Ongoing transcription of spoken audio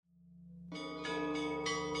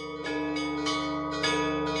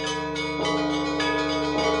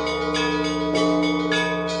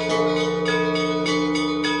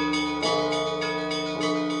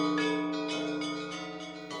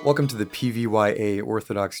Welcome to the PVYA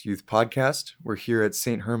Orthodox Youth Podcast. We're here at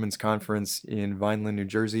St. Herman's Conference in Vineland, New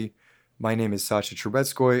Jersey. My name is Sacha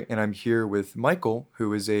Trubetskoy, and I'm here with Michael,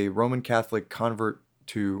 who is a Roman Catholic convert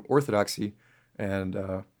to Orthodoxy and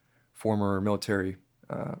former military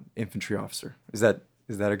infantry officer. Is that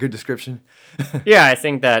a good description? Yeah, I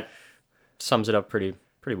think that sums it up pretty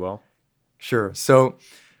well. Sure. So,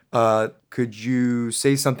 could you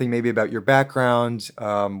say something maybe about your background,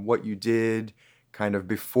 what you did kind of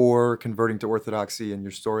before converting to Orthodoxy, and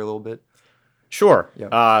your story a little bit? Sure.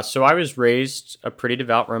 Yeah. So I was raised a pretty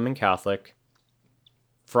devout Roman Catholic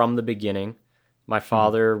from the beginning. My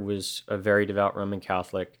father was a very devout Roman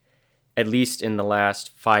Catholic, at least in the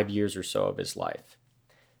last 5 years or so of his life.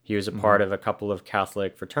 He was a part of a couple of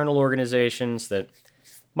Catholic fraternal organizations that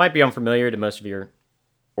might be unfamiliar to most of your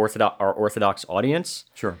Orthodox audience.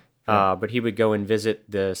 Sure. But he would go and visit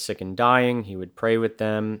the sick and dying. He would pray with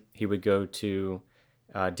them. He would go to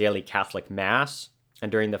daily Catholic Mass.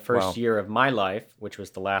 And during the first year of my life, which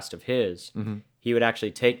was the last of his, he would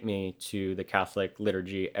actually take me to the Catholic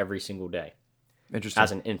liturgy every single day. Interesting.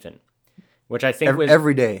 As an infant, which I think was...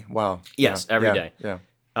 Every day. Wow. Yes, every day. Yeah.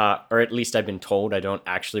 Or at least I've been told. I don't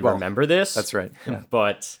actually remember this. That's right. Yeah.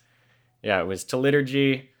 But yeah, it was to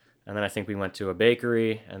liturgy. And then I think we went to a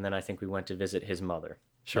bakery. And then I think we went to visit his mother.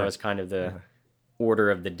 Sure. That was kind of the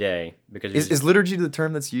order of the day. Because Is liturgy the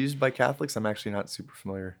term that's used by Catholics? I'm actually not super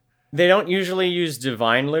familiar. They don't usually use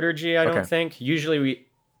divine liturgy, I don't Okay. think. Usually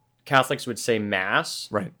Catholics would say Mass.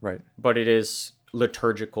 Right. But it is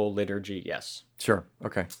liturgical liturgy, yes. Sure.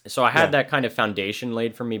 Okay. So I had that kind of foundation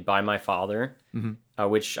laid for me by my father,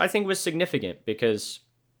 which I think was significant because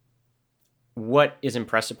what is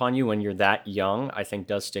impressed upon you when you're that young, I think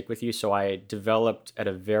does stick with you. So I developed at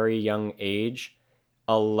a very young age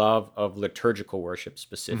a love of liturgical worship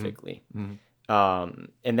specifically. And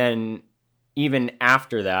then even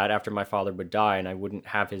after that, after my father would die and I wouldn't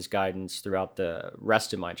have his guidance throughout the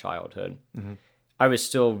rest of my childhood, I was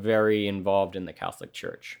still very involved in the Catholic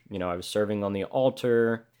Church. You know, I was serving on the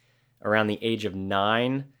altar. Around the age of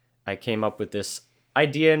 9, I came up with this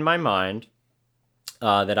idea in my mind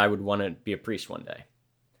that I would want to be a priest one day.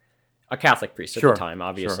 A Catholic priest at the time,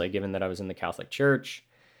 obviously, given that I was in the Catholic Church.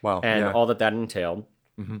 Wow. And all that entailed.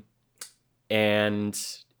 And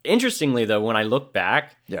interestingly, though, when I look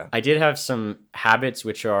back, I did have some habits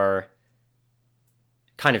which are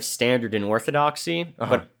kind of standard in Orthodoxy,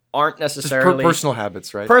 but aren't necessarily... personal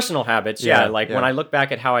habits, right? Personal habits, yeah. When I look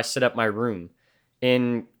back at how I set up my room,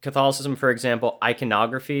 in Catholicism, for example,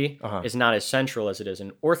 iconography is not as central as it is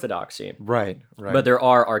in Orthodoxy. Right. But there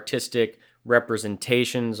are artistic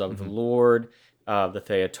representations of the Lord, of the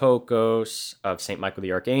Theotokos, of St. Michael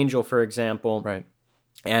the Archangel, for example. Right.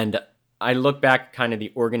 And I look back kind of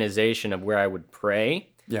the organization of where I would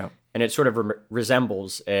pray. Yeah. And it sort of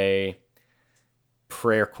resembles a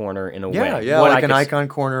prayer corner in a way. Yeah, like an icon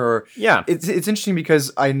corner. Or it's interesting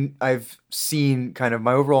because I've seen kind of,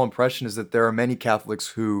 my overall impression is that there are many Catholics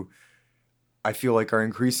who I feel like are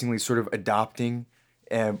increasingly sort of adopting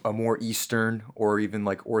a more Eastern or even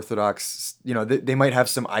like Orthodox, you know, they might have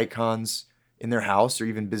some icons in their house or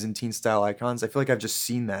even Byzantine style icons. I feel like I've just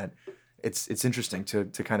seen that. It's interesting to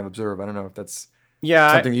kind of observe. I don't know if that's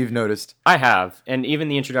something you've noticed. I have. And even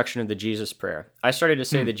the introduction of the Jesus prayer. I started to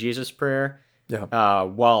say the Jesus prayer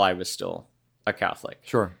while I was still a Catholic.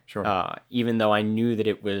 Sure. Even though I knew that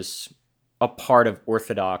it was a part of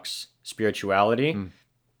Orthodox spirituality,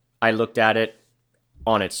 I looked at it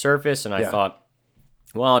on its surface and I thought,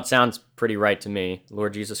 well, it sounds pretty right to me.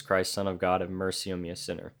 Lord Jesus Christ, Son of God, have mercy on me, a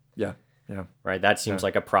sinner. Yeah. Right? That seems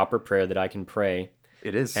like a proper prayer that I can pray.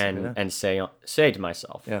 It is. And say to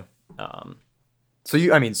myself. Yeah. So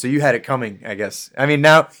you had it coming, I guess. I mean,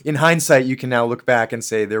 now in hindsight, you can now look back and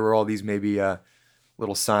say there were all these maybe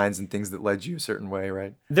little signs and things that led you a certain way,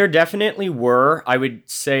 right? There definitely were. I would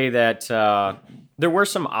say that there were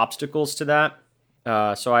some obstacles to that.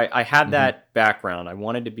 So I had that background. I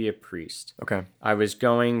wanted to be a priest. Okay. I was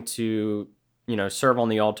going to, serve on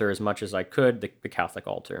the altar as much as I could, the Catholic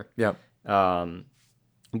altar. Yeah.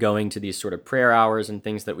 Going to these sort of prayer hours and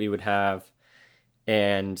things that we would have.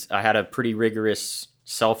 And I had a pretty rigorous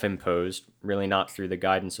self-imposed, really not through the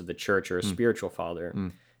guidance of the church or a spiritual father,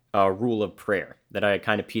 rule of prayer that I had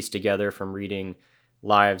kind of pieced together from reading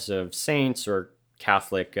lives of saints or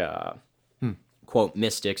Catholic, quote,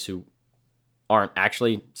 mystics who aren't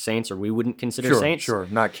actually saints or we wouldn't consider saints. Sure,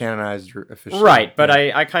 not canonized or officially. Right, but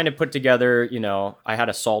I kind of put together, I had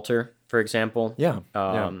a Psalter, for example.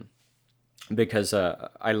 Because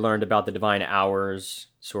I learned about the divine hours,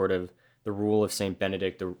 sort of the rule of St.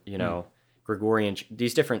 Benedict, Gregorian,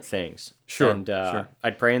 these different things. Sure. And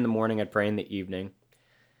I'd pray in the morning, I'd pray in the evening.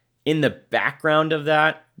 in the background of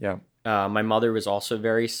that, Yeah. my mother was also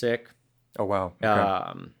very sick. Oh, wow.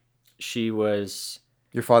 Okay. She was...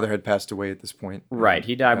 Your father had passed away at this point. Right.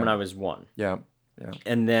 He died when I was 1. Yeah. Yeah.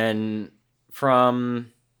 And then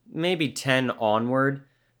from maybe 10 onward,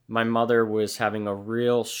 my mother was having a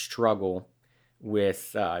real struggle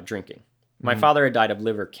with drinking. My father had died of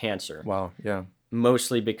liver cancer. Wow. Yeah.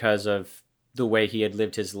 Mostly because of the way he had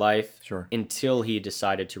lived his life. Sure. Until he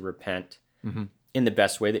decided to repent in the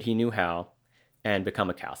best way that he knew how and become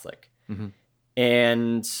a Catholic.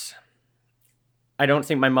 And I don't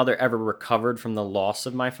think my mother ever recovered from the loss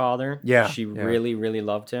of my father. Yeah. She really, really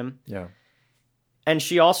loved him. Yeah. And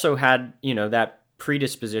she also had, that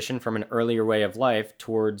predisposition from an earlier way of life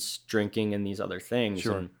towards drinking and these other things.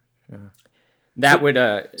 Sure. And Yeah. that would...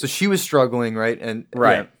 So she was struggling, right? And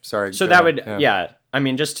right. Yeah, sorry. So that would... Yeah. I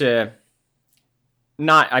mean, just to...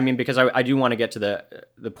 because I do want to get to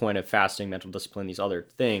the point of fasting, mental discipline, these other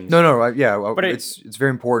things. No, yeah. Well, but it's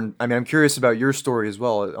very important. I mean, I'm curious about your story as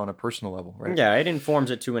well on a personal level, right? Yeah, it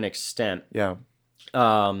informs it to an extent. Yeah.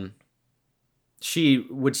 She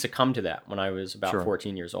would succumb to that when I was about Sure.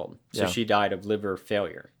 14 years old. So she died of liver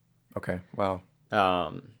failure. Okay. Wow.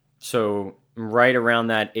 So right around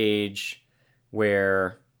that age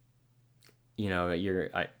where, you're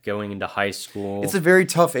going into high school. It's a very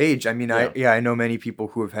tough age. I mean, Yeah. I know many people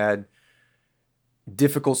who have had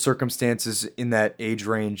difficult circumstances in that age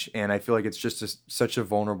range, and I feel like it's just such a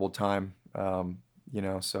vulnerable time,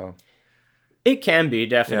 so. It can be,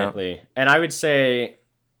 definitely. Yeah. And I would say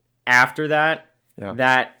after that,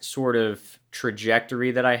 that sort of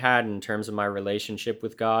trajectory that I had in terms of my relationship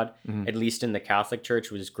with God, at least in the Catholic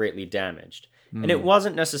Church, was greatly damaged. And it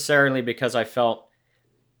wasn't necessarily because I felt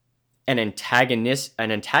an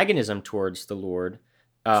antagonism towards the Lord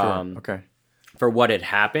for what had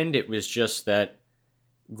happened. It was just that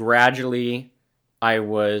gradually I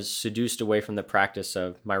was seduced away from the practice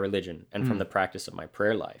of my religion and from the practice of my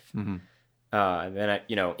prayer life. Then I,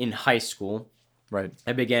 in high school, right,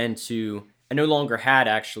 I no longer had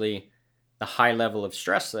actually the high level of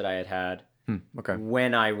stress that I had had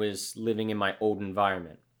when I was living in my old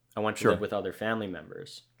environment. I went to live with other family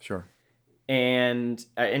members. Sure. And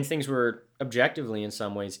things were objectively in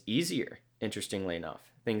some ways easier, interestingly enough.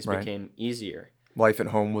 Things became easier. Life at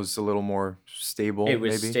home was a little more stable. It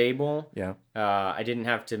was stable. Yeah. I didn't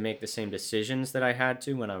have to make the same decisions that I had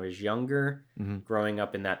to when I was younger. Growing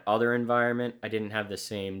up in that other environment, I didn't have the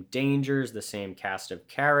same dangers, the same cast of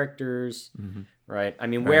characters, right? I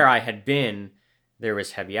mean, where I had been, there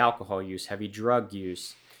was heavy alcohol use, heavy drug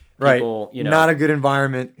use. People, not a good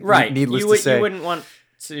environment. Right. Needless to say. You wouldn't want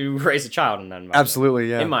to raise a child in that environment.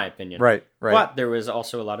 Absolutely, yeah. In my opinion. Right. But there was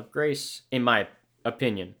also a lot of grace, in my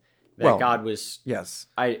opinion, that God was... Yes.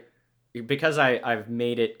 Because I've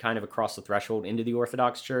made it kind of across the threshold into the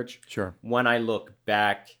Orthodox Church. Sure. When I look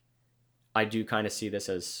back, I do kind of see this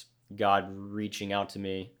as God reaching out to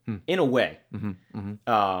me in a way,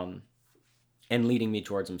 and leading me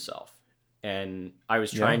towards himself. And I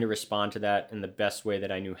was trying to respond to that in the best way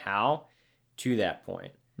that I knew how to that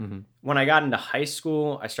point. When I got into high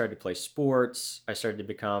school, I started to play sports. I started to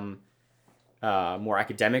become more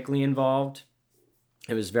academically involved.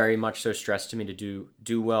 It was very much so stressed to me to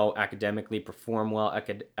do well academically, perform well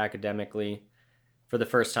academically. For the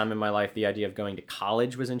first time in my life, the idea of going to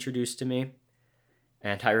college was introduced to me.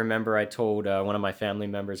 And I remember I told one of my family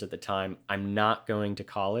members at the time, I'm not going to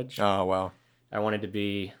college. Oh, wow. I wanted to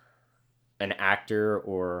be an actor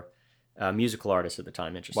or a musical artist at the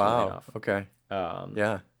time, interestingly enough. Okay.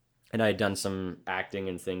 And I had done some acting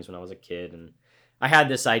and things when I was a kid, and I had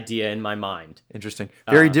this idea in my mind. Interesting.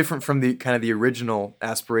 Very different from the kind of the original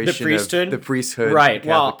aspiration of the priesthood, right? The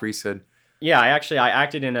Catholic priesthood. Yeah, I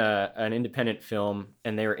acted in an independent film,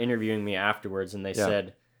 and they were interviewing me afterwards, and they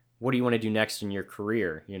said, "What do you want to do next in your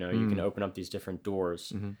career? You can open up these different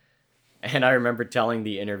doors." And I remember telling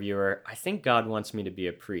the interviewer, "I think God wants me to be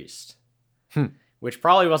a priest." Which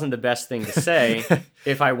probably wasn't the best thing to say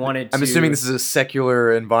if I wanted to... I'm assuming this is a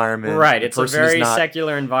secular environment. Right, it's a very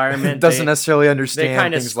secular environment. Doesn't necessarily understand things like that. They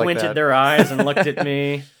kind of squinted their eyes and looked at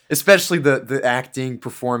me. Especially the acting,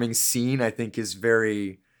 performing scene, I think, is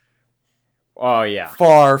very... Oh, yeah.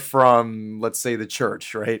 Far from, let's say, the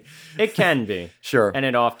church, right? It can be. Sure. And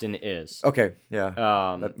it often is. Okay,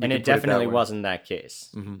 yeah. And it definitely wasn't that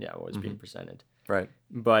case. Yeah, what was being presented. Right.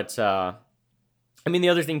 But... I mean, the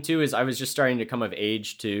other thing, too, is I was just starting to come of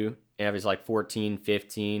age, too. And I was like 14,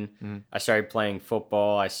 15. I started playing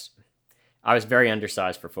football. I was very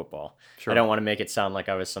undersized for football. Sure. I don't want to make it sound like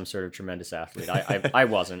I was some sort of tremendous athlete. I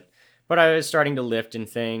wasn't. But I was starting to lift and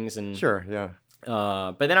things. And sure, yeah.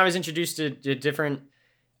 But then I was introduced to different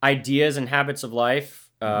ideas and habits of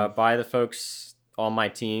life by the folks on my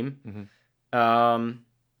team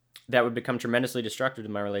that would become tremendously destructive to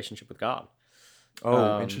my relationship with God.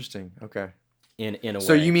 Oh, interesting. Okay. In a way.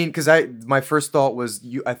 So you mean, because my first thought was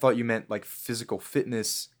I thought you meant like physical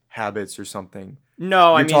fitness habits or something.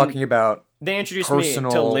 No, You're talking about they introduced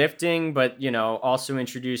personal... me to lifting, but also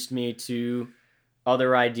introduced me to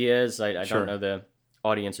other ideas. I Sure. don't know the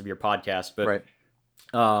audience of your podcast, but right.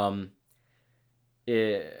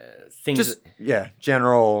 Things. Just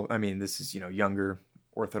general. I mean, this is younger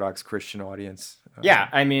Orthodox Christian audience.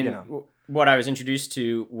 What I was introduced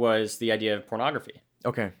to was the idea of pornography.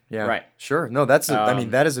 Okay. Yeah. Right. Sure. No, that's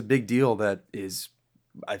that is a big deal. That is,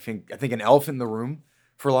 I think an elephant in the room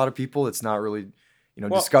for a lot of people. It's not really,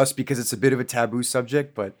 discussed because it's a bit of a taboo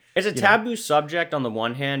subject, but it's a taboo subject on the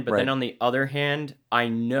one hand, but right. then on the other hand, I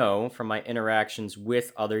know from my interactions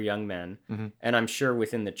with other young men, and I'm sure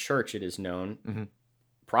within the church it is known,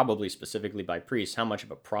 probably specifically by priests, how much of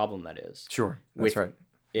a problem that is. Sure. That's right.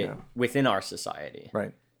 Within our society.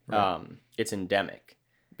 Right. It's endemic.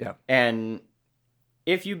 Yeah. And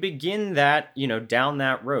if you begin that, down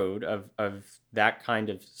that road of that kind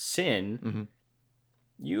of sin,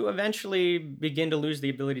 you eventually begin to lose the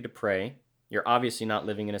ability to pray. You're obviously not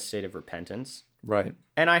living in a state of repentance. Right.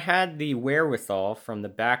 And I had the wherewithal from the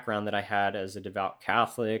background that I had as a devout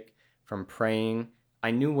Catholic, from praying.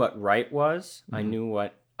 I knew what right was. I knew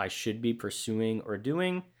what I should be pursuing or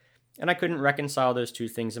doing. And I couldn't reconcile those two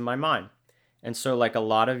things in my mind. And so, like a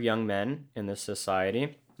lot of young men in this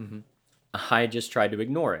society, I just tried to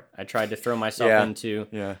ignore it. I tried to throw myself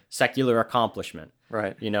into secular accomplishment.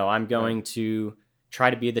 Right. I'm going to try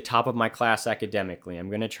to be at the top of my class academically. I'm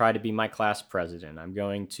going to try to be my class president. I'm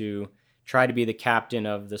going to try to be the captain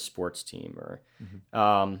of the sports team.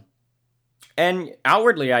 And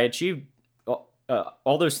outwardly, I achieved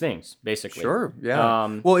all those things, basically. Sure,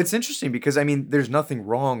 yeah. Well, it's interesting because, there's nothing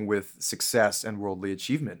wrong with success and worldly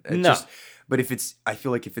achievement. But I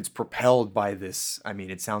feel like if it's propelled by this,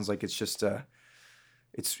 it sounds like it's just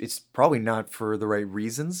it's probably not for the right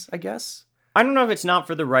reasons, I guess. I don't know if it's not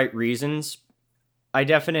for the right reasons. I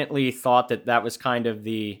definitely thought that was kind of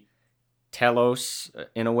the telos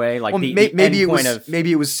in a way, like maybe it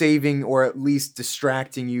was saving or at least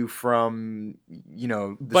distracting you from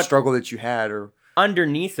the struggle that you had, or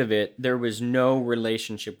underneath of it there was no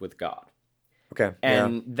relationship with God. Okay,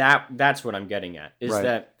 and that's what I'm getting at is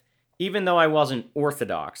that even though I wasn't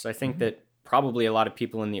Orthodox, I think that probably a lot of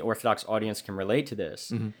people in the Orthodox audience can relate to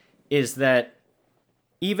this, is that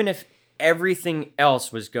even if everything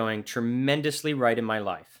else was going tremendously right in my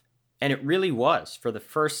life, and it really was for the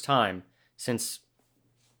first time since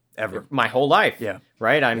ever my whole life,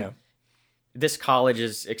 right? This college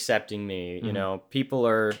is accepting me, people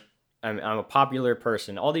are, I'm a popular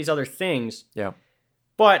person, all these other things,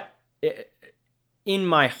 but in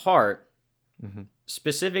my heart,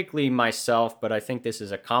 specifically myself, but I think this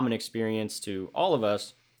is a common experience to all of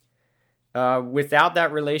us, without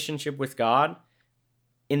that relationship with God,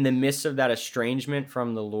 in the midst of that estrangement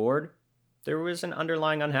from the Lord, there was an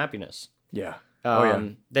underlying unhappiness.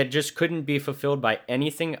 That just couldn't be fulfilled by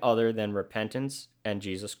anything other than repentance and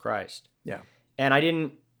Jesus Christ. Yeah.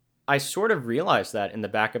 And I sort of realized that in the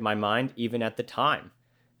back of my mind, even at the time.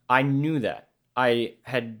 I knew that. I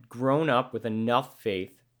had grown up with enough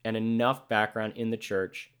faith and enough background in the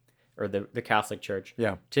church, or the Catholic Church,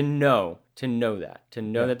 to know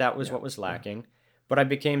that was what was lacking. But I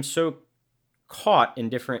became so caught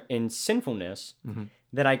in sinfulness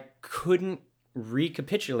that I couldn't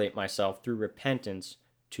recapitulate myself through repentance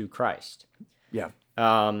to Christ.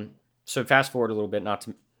 So fast forward a little bit, not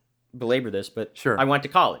to belabor this, but I went to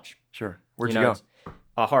college. Where'd you go?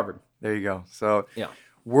 Harvard. There you go. So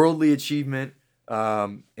worldly achievement.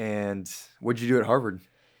 And what'd you do at Harvard?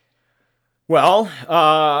 Well,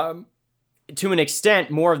 to an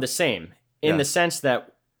extent, more of the same, in the sense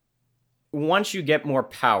that once you get more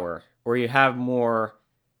power, or you have more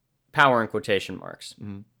power in quotation marks,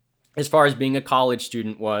 as far as being a college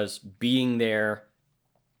student was, being there,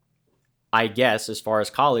 I guess, as far as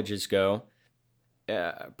colleges go,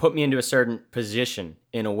 put me into a certain position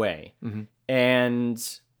in a way.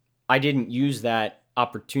 And I didn't use that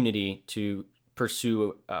opportunity to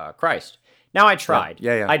pursue Christ. Now, I tried.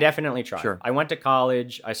 I definitely tried. I went to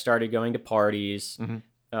college. I started going to parties.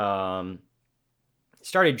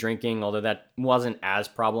 Started drinking, although that wasn't as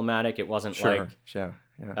problematic. It wasn't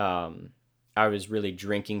I was really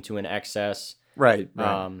drinking to an excess. Right.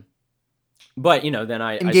 But, then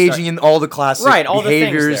I... Engaging in all the classic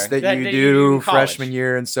behaviors that you do freshman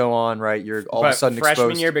year and so on, right? You're all of a sudden exposed.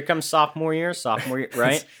 Freshman year becomes sophomore year,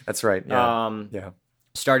 right? That's right,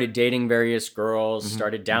 Started dating various girls,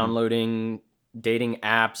 started downloading dating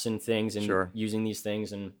apps and things and Sure. using these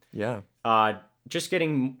things and Yeah. just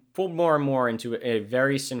getting pulled more and more into a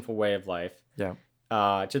very sinful way of life. Yeah.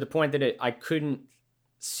 To the point that I couldn't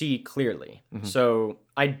see clearly. Mhm. So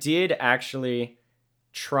I did actually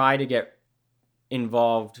try to get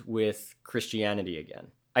involved with Christianity again.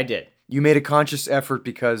 I did. You made a conscious effort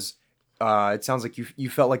because it sounds like you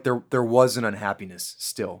felt like there was an unhappiness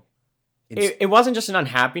still. It wasn't just an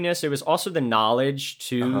unhappiness. It was also the knowledge,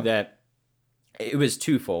 too, that it was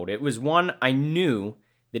twofold. It was one, I knew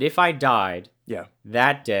that if I died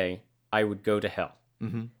that day, I would go to hell.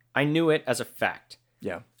 Mm-hmm. I knew it as a fact.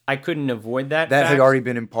 Yeah. I couldn't avoid that That fact. had already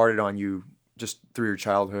been imparted on you just through your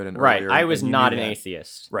childhood and right. earlier. I was not an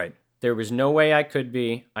atheist. Right. There was no way I could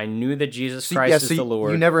be. I knew that Jesus Christ is the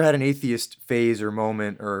Lord. You never had an atheist phase or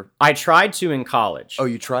moment or... I tried to in college. Oh,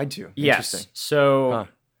 you tried to? Yes. So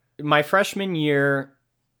my freshman year,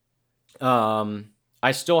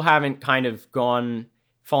 I still haven't kind of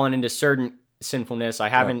fallen into certain sinfulness. I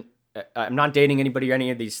haven't, I'm not dating anybody or any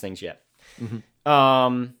of these things yet.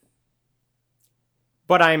 Mm-hmm.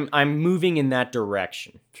 But I'm moving in that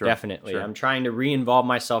direction, definitely. Sure. I'm trying to re-involve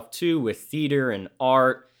myself too with theater and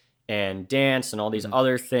art and dance and all these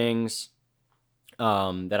other things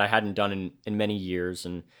that I hadn't done in many years.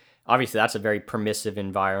 And obviously that's a very permissive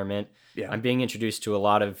environment. Yeah. I'm being introduced to a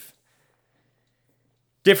lot of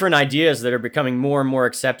different ideas that are becoming more and more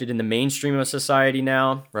accepted in the mainstream of society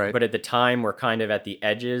now. Right. But at the time, we're kind of at the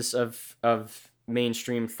edges of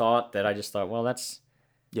mainstream thought that I just thought, well, that's...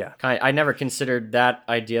 Yeah, I never considered that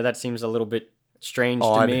idea. That seems a little bit strange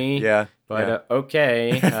to me. Yeah, but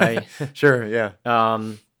okay. Sure. Yeah.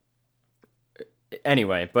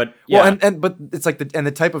 Anyway, but yeah. Well, but it's like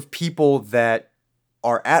the type of people that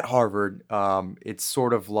are at Harvard. It's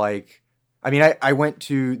sort of like, I mean, I went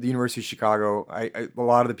to the University of Chicago. A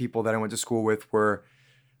lot of the people that I went to school with were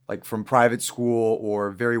like from private school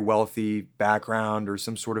or very wealthy background or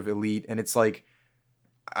some sort of elite, and it's like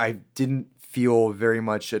I didn't feel very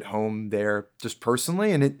much at home there just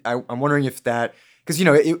personally. And I'm wondering if that, because, you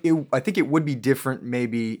know, I think it would be different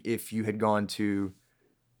maybe if you had gone to,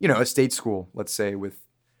 you know, a state school, let's say with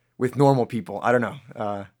normal people. I don't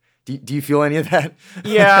know. Do you feel any of that?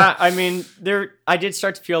 Yeah. I mean, I did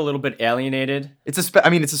start to feel a little bit alienated. It's a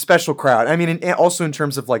special crowd. I mean, and also in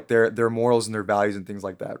terms of like their morals and their values and things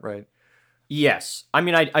like that. Right. Yes. I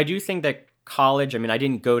mean, I do think that college, I mean, I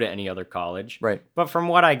didn't go to any other college. Right. But from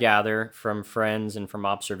what I gather from friends and from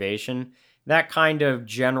observation, that kind of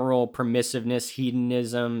general permissiveness,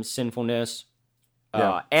 hedonism, sinfulness,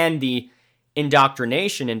 and the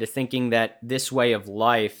indoctrination into thinking that this way of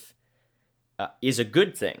life is a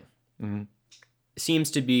good thing seems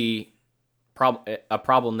to be a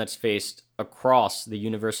problem that's faced across the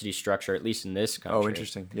university structure, at least in this country. Oh,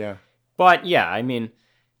 interesting. Yeah. But yeah, I mean,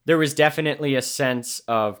 there was definitely a sense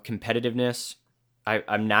of competitiveness.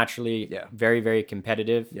 I'm naturally very, very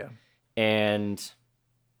competitive. Yeah. And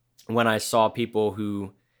when I saw people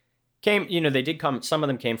who came, you know, some of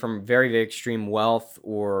them came from very, very extreme wealth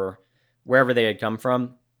or wherever they had come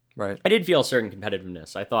from. Right. I did feel a certain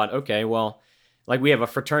competitiveness. I thought, okay, well, like we have a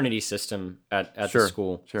fraternity system at the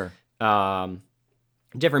school. Sure.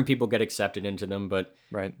 Different people get accepted into them, but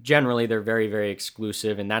generally they're very, very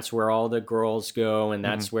exclusive, and that's where all the girls go, and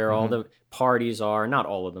that's where all the parties are. Not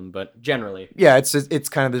all of them, but generally. Yeah, it's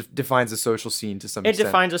kind of defines the social scene to some extent. It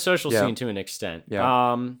defines a social scene to an extent.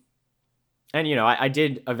 Yeah. And you know, I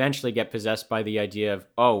did eventually get possessed by the idea of,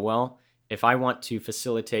 oh well, if I want to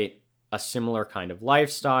facilitate a similar kind of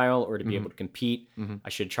lifestyle or to be able to compete, I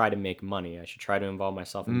should try to make money. I should try to involve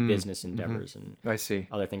myself in business endeavors and I see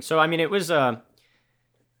other things. So I mean, it was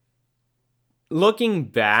looking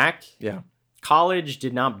back, college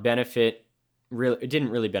did not benefit. It didn't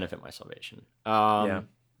really benefit my salvation. I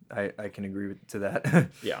can agree to that.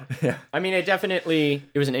 Yeah. I mean, it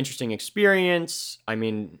was an interesting experience. I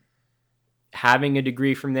mean, having a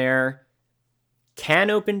degree from there can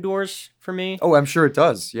open doors for me. Oh, I'm sure it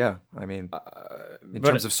does. Yeah. I mean, in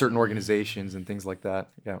terms of certain organizations and things like that.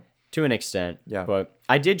 Yeah. To an extent. Yeah. But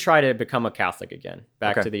I did try to become a Catholic again.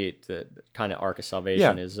 Back to the kind of arc of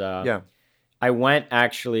salvation I wanted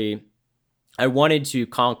to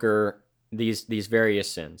conquer these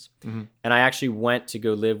various sins. And I actually went to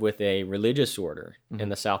go live with a religious order in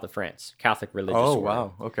the south of France, Catholic religious order. Oh,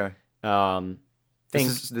 wow. Okay.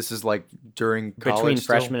 This is like during college between still?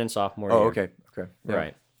 freshman and sophomore year. Oh, okay. Yeah.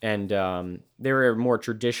 Right. And they were more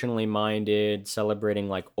traditionally minded, celebrating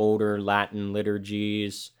like older Latin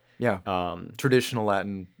liturgies. Yeah. Traditional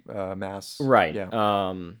Latin mass. Right.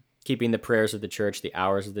 Yeah. Keeping the prayers of the church, the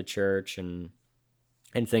hours of the church, and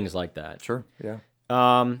things like that. Sure. Yeah.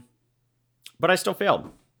 But I still failed.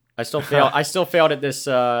 I still failed. I still failed at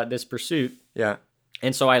this pursuit. Yeah.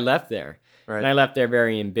 And so I left there. Right. And I left there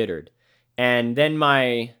very embittered. And then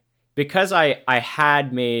because I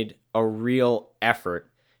had made a real effort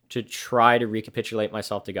to try to recapitulate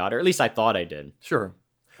myself to God, or at least I thought I did. Sure.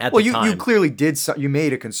 At the time. You clearly did. You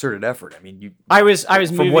made a concerted effort. I mean, I was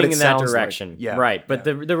moving in that direction. Like, yeah. Right. But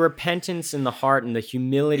the repentance in the heart and the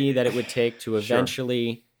humility that it would take to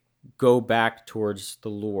eventually go back towards the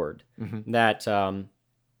Lord. Mm-hmm. That,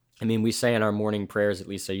 I mean, we say in our morning prayers, at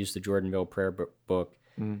least I use the Jordanville prayer book,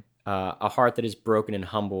 mm-hmm. A heart that is broken and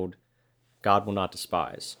humbled, God will not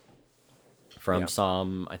despise. From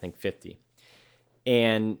Psalm, I think, 50.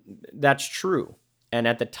 And that's true. And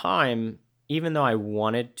at the time, even though I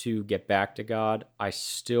wanted to get back to God, I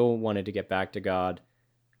still wanted to get back to God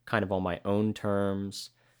kind of on my own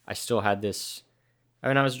terms. I still had this,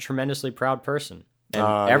 I was a tremendously proud person.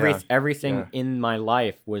 And everything in my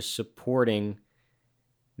life was supporting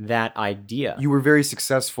that idea. You were very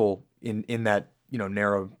successful in that,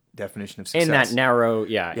 narrow definition of success. In that narrow,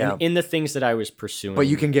 in the things that I was pursuing. But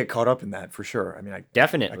you can get caught up in that for sure. I mean,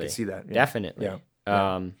 definitely. I can see that. Yeah. Definitely.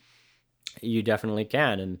 Yeah. You definitely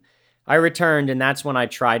can. And I returned, and that's when I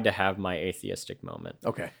tried to have my atheistic moment.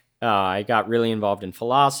 Okay. I got really involved in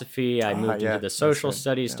philosophy. I moved into the social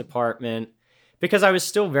studies department because I was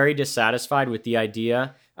still very dissatisfied with the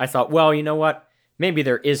idea. I thought, well, you know what? Maybe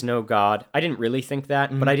there is no God. I didn't really think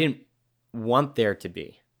that, but I didn't want there to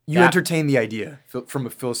be. You entertain the idea from a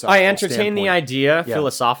philosophical I entertain standpoint. the idea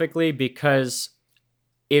philosophically because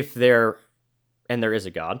if there is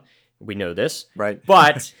a God, we know this. Right.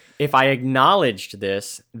 But if I acknowledged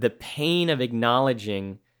this, the pain of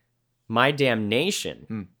acknowledging my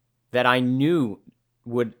damnation that I knew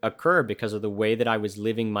would occur because of the way that I was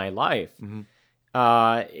living my life,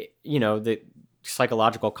 the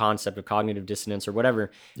psychological concept of cognitive dissonance or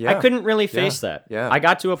whatever, I couldn't really face that. Yeah. I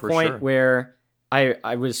got to a point where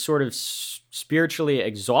I was sort of spiritually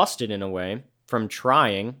exhausted in a way from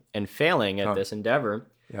trying and failing at this endeavor.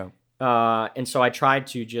 Yeah. And so I tried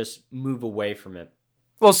to just move away from it.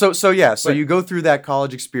 Well, so you go through that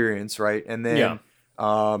college experience, right? And then,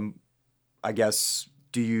 I guess,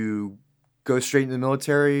 do you go straight into the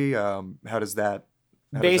military? How does that?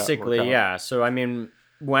 Basically, work out? yeah. So, I mean,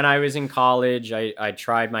 when I was in college, I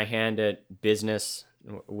tried my hand at business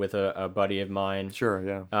with a buddy of mine. Sure,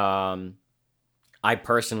 yeah. I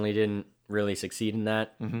personally didn't really succeed in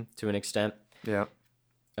that to an extent. Yeah.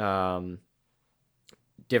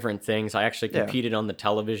 Different things. I actually competed on the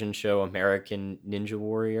television show American Ninja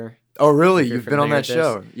Warrior. Oh, really? You've been on that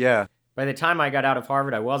show? Yeah. By the time I got out of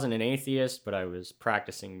Harvard, I wasn't an atheist, but I was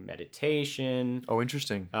practicing meditation. Oh,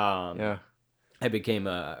 interesting. I became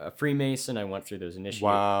a Freemason. I went through those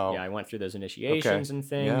Wow. Yeah, I went through those initiations and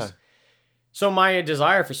things. Yeah. So my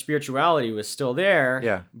desire for spirituality was still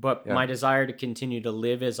there, but my desire to continue to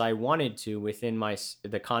live as I wanted to within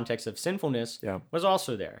the context of sinfulness was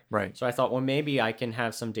also there. Right. So I thought, well, maybe I can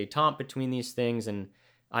have some détente between these things, and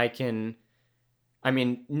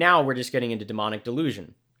now we're just getting into demonic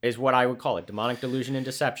delusion, is what I would call it, demonic delusion and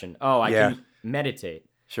deception. Oh, I can meditate.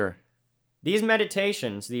 Sure. These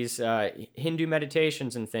meditations, these Hindu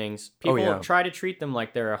meditations and things, people try to treat them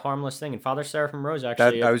like they're a harmless thing. And Father Seraphim Rose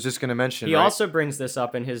actually... I was just going to mention, he also brings this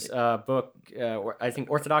up in his book, I think,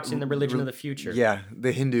 Orthodoxy and the Religion of the Future. Yeah,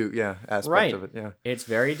 the Hindu aspect of it, yeah. It's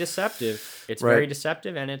very deceptive. It's very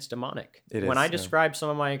deceptive, and it's demonic. When I describe some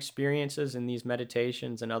of my experiences in these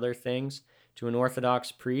meditations and other things to an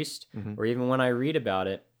Orthodox priest, or even when I read about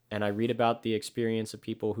it, and I read about the experience of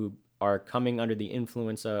people who are coming under the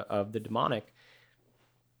influence of the demonic,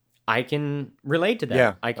 I can relate to that.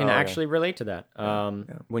 Yeah. I can actually relate to that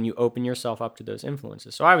when you open yourself up to those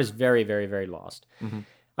influences. So I was very, very, very lost.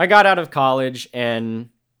 I got out of college, and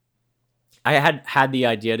I had the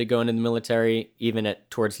idea to go into the military even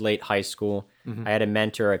towards late high school. I had a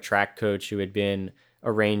mentor, a track coach who had been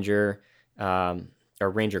a ranger,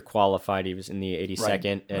 ranger qualified. He was in the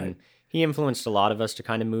 82nd, and he influenced a lot of us to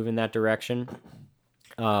kind of move in that direction.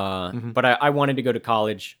 But I wanted to go to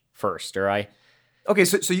college first, Okay,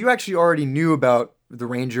 so you actually already knew about the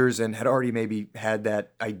Rangers and had already maybe had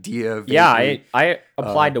that idea of... Yeah, I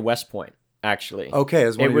applied to West Point, actually. Okay,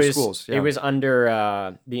 as one of your schools. Yeah. It was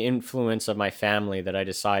under the influence of my family that I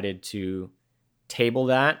decided to table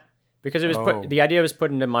that, because it was the idea was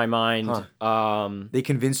put into my mind. They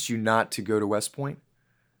convinced you not to go to West Point?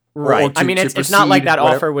 Right. Or it's not like that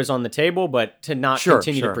offer was on the table, but to not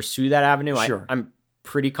continue to pursue that avenue, I'm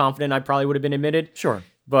pretty confident I probably would have been admitted. Sure.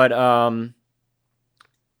 But, and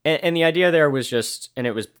the idea there was just, and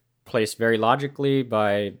it was placed very logically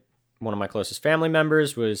by one of my closest family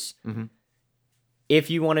members, was if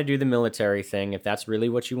you want to do the military thing, if that's really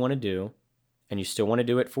what you want to do, and you still want to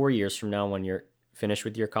do it 4 years from now when you're finished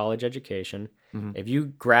with your college education, if you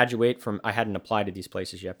graduate from, I hadn't applied to these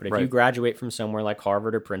places yet, but if you graduate from somewhere like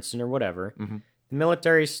Harvard or Princeton or whatever, the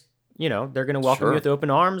military's, they're going to welcome you with open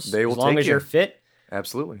arms. They will as long as you're fit.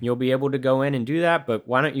 Absolutely. You'll be able to go in and do that, but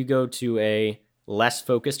why don't you go to a less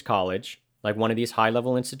focused college, like one of these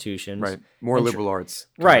high-level institutions. Right. More liberal arts.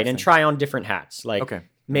 Right, and try on different hats. Like,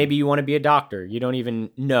 maybe you want to be a doctor. You don't even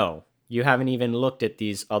know. You haven't even looked at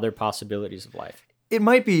these other possibilities of life. That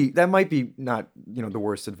might be not, the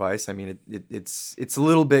worst advice. I mean, it's a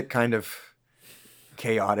little bit kind of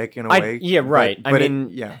chaotic in a way. Yeah, right. But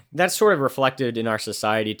that's sort of reflected in our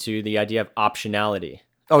society too, the idea of optionality.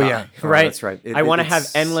 Oh, yeah. Right? That's right. I want to have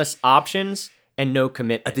endless options and no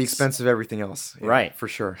commitments. At the expense of everything else. Yeah, right. For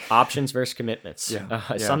sure. Options versus commitments.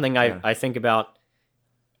 Something I think about,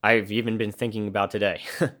 I've even been thinking about today.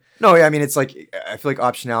 No, I mean, it's like, I feel like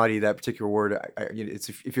optionality, that particular word, it's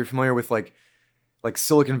if you're familiar with like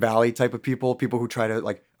Silicon Valley type of people who try to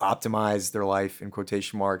like optimize their life in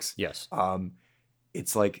quotation marks. Yes.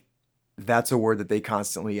 It's like, that's a word that they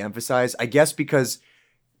constantly emphasize, I guess, because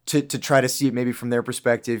to try to see it maybe from their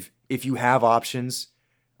perspective, if you have options,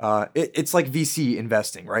 it's like VC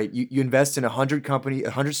investing, right? You invest in 100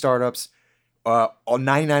 startups,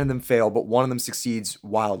 99 of them fail, but one of them succeeds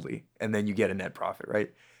wildly, and then you get a net profit,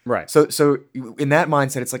 right? Right. So in that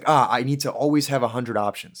mindset, it's like, I need to always have 100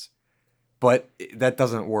 options, but that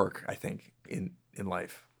doesn't work, I think, in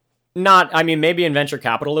life. Maybe in venture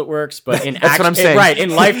capital it works, but in that's what I'm saying. Right,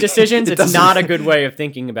 in life decisions, it's not a good way of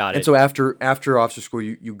thinking about it. And so after officer school,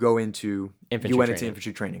 you go into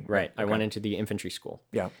infantry training. Right. I went into the infantry school.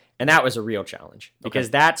 Yeah. And that was a real challenge because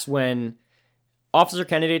that's when officer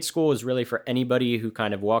candidate school is really for anybody who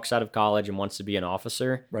kind of walks out of college and wants to be an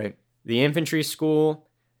officer. Right. The infantry school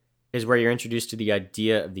is where you're introduced to the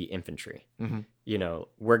idea of the infantry.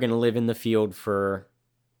 We're going to live in the field for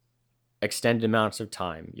extended amounts of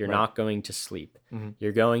time. You're not going to sleep.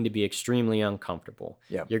 You're going to be extremely uncomfortable.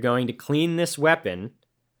 Yeah. You're going to clean this weapon.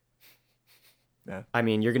 Yeah.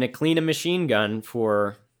 You're going to clean a machine gun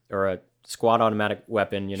or a squad automatic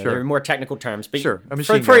weapon. There are more technical terms, but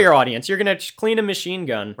for your audience, you're going to clean a machine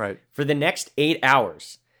gun for the next 8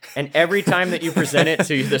 hours. And every time that you present it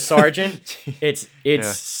to the sergeant, it's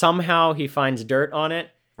somehow he finds dirt on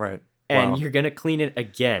it. Right. And you're going to clean it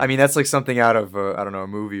again. That's like something out of, a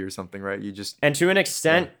movie or something, right? And to an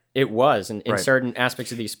extent, it was in certain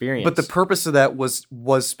aspects of the experience. But the purpose of that was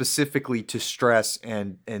specifically to stress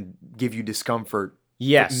and give you discomfort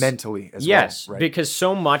mentally as well. Yes, right? Because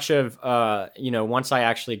so much of, once I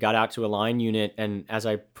actually got out to a line unit and as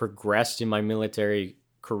I progressed in my military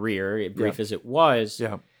career, brief as it was,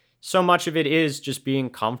 so much of it is just being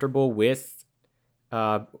comfortable with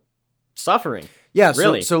suffering. Yeah,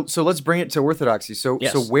 really. So let's bring it to Orthodoxy. So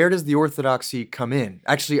where does the Orthodoxy come in?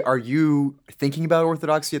 Actually, are you thinking about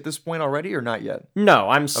Orthodoxy at this point already or not yet? No,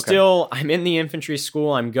 I'm in the infantry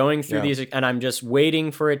school. I'm going through these and I'm just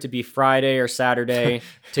waiting for it to be Friday or Saturday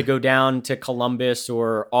to go down to Columbus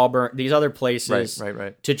or Auburn, these other places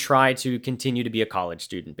to try to continue to be a college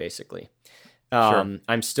student, basically.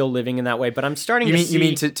 I'm still living in that way, but I'm starting to see... You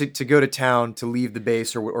mean to go to town, to leave the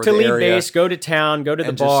base or to the leave area, base, go to town, go to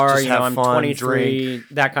the bar, just have I'm fun, 23, drink,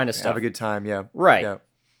 that kind of stuff. Have a good time, yeah. Right.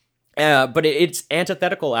 Yeah. But it's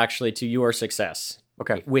antithetical, actually, to your success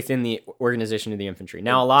within the organization of the infantry.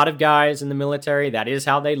 Now, a lot of guys in the military, that is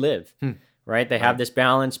how they live, right? They have this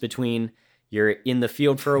balance between you're in the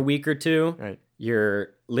field for a week or two,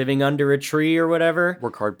 you're living under a tree or whatever.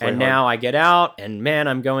 Work hard, play hard. Now I get out and man,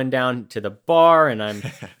 I'm going down to the bar and I'm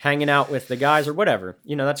hanging out with the guys or whatever.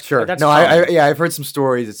 That's sure. That's I've heard some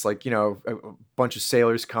stories. It's like, a bunch of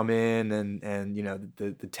sailors come in and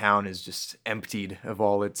the town is just emptied of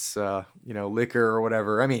all its, liquor or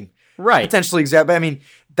whatever. Potentially exact, but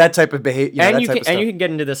that type of behavior. And you can get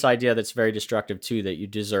into this idea that's very destructive too, that you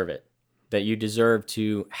deserve it, that you deserve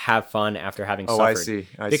to have fun after having suffered. I see.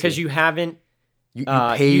 Because you haven't. You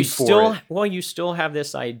paid for it. Well, you still have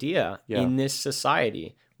this idea in this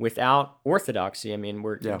society without orthodoxy.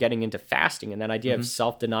 We're getting into fasting and that idea of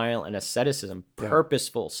self-denial and asceticism,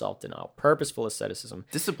 purposeful self-denial, purposeful asceticism.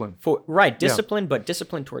 Discipline. Discipline, but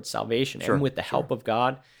discipline towards salvation and with the help of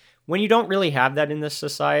God. When you don't really have that in this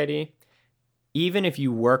society, even if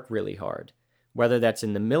you work really hard, whether that's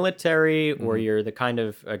in the military or you're the kind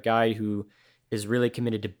of a guy who is really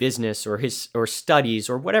committed to business or studies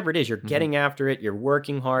or whatever it is, you're getting after it, you're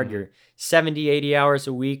working hard, you're 70, 80 hours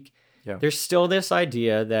a week. There's still this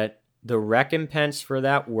idea that the recompense for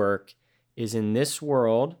that work is in this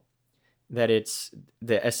world, that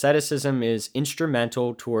the asceticism is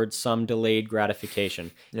instrumental towards some delayed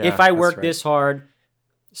gratification. Yeah, if I that's work right. this hard,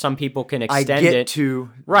 some people can I extend get it. to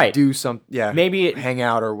Right. do some, Maybe hang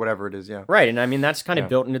out or whatever it is, yeah. Right, and I mean that's kind of Yeah.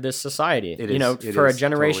 built into this society. It You is, know, it for a is,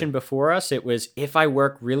 generation totally. before us, it was if I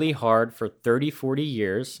work really hard for 30, 40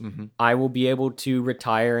 years, I will be able to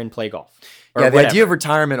retire and play golf. Or Yeah, the idea of whatever.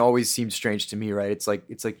 retirement always seems strange to me, right? It's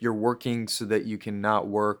like you're working so that you can not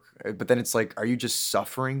work, but then it's like, are you just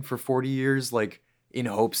suffering for 40 years, like in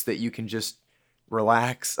hopes that you can just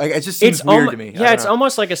relax? Like, it just seems weird to me. I Yeah, don't it's know.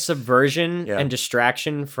 almost like a subversion Yeah. and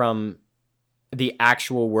distraction from the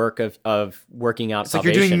actual work of working out It's like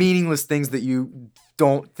salvation. you're doing meaningless things that you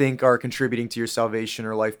don't think are contributing to your salvation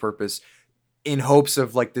or life purpose, in hopes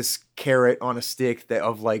of like this carrot on a stick that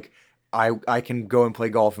of like, I can go and play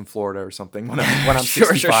golf in Florida or something when I'm Sure,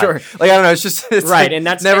 65. sure. Like, I don't know, it's just Right, like and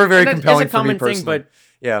that's never very and compelling that's a for me common thing, personally. but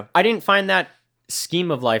Yeah. I didn't find that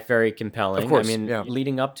scheme of life very compelling. Of course, I mean, yeah.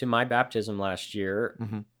 leading up to my baptism last year,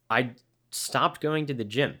 I stopped going to the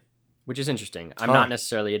gym, which is interesting. I'm not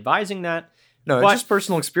necessarily advising that. No, but, it's just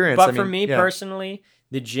personal experience. But I mean, for me yeah. personally,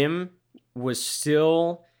 the gym was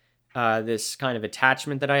still this kind of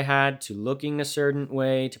attachment that I had to looking a certain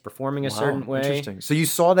way, to performing a certain way. Interesting. So you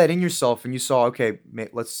saw that in yourself, and you saw, okay,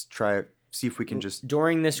 let's try it. See if we can just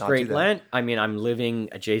during this Great Lent. I mean, I'm living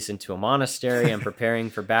adjacent to a monastery. I'm preparing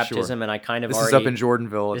for baptism, Sure. and I kind of this already. is up in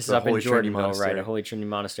Jordanville. This It's is up in Holy Trinity Jordanville, Monastery. right? A Holy Trinity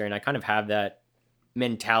Monastery, and I kind of have that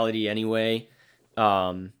mentality anyway.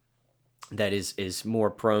 That is more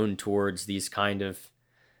prone towards these kind of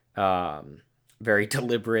very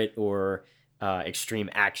deliberate or extreme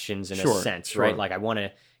actions in a sense, right? Like I want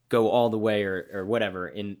to go all the way or whatever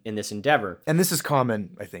in this endeavor. And this is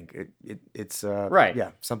common, I think. It's right.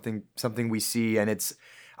 Yeah, something we see, and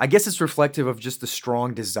I guess it's reflective of just the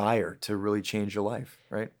strong desire to really change your life,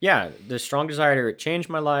 right? Yeah, the strong desire to change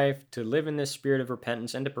my life, to live in this spirit of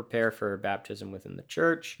repentance, and to prepare for baptism within the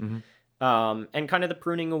church. And kind of the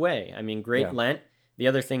pruning away. I mean, Great Lent. The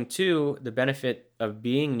other thing, too, the benefit of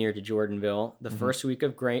being near to Jordanville, the first week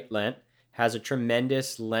of Great Lent has a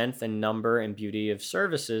tremendous length and number and beauty of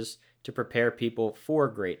services to prepare people for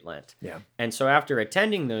Great Lent. Yeah. And so after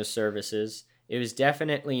attending those services, it was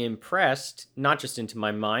definitely impressed, not just into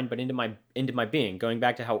my mind, but into my being. Going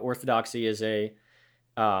back to how Orthodoxy is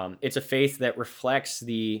it's a faith that reflects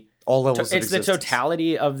all levels of existence. The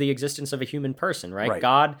totality of the existence of a human person, right?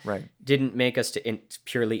 God didn't make us to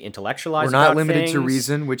purely intellectualize. We're not limited to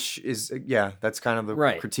reason, which is that's kind of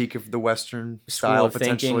the critique of the Western style of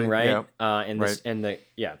thinking, right?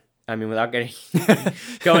 I mean, without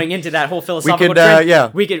going into that whole philosophical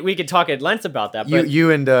trend, we could talk at length about that. But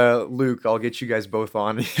you and Luke, I'll get you guys both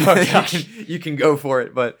on. You can go for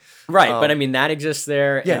it, but but I mean that exists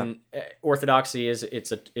there, and Orthodoxy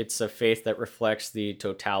it's a faith that reflects the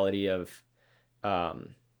totality of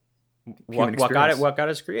what God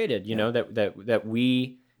has created. You know that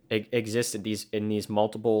we exist in these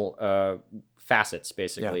multiple facets,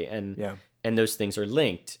 basically, and those things are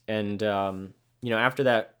linked. And after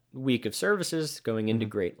that week of services going into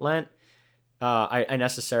Great Lent, I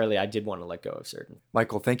did want to let go of certain.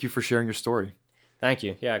 Michael, thank you for sharing your story. Thank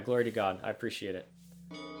you. Yeah, glory to God. I appreciate it.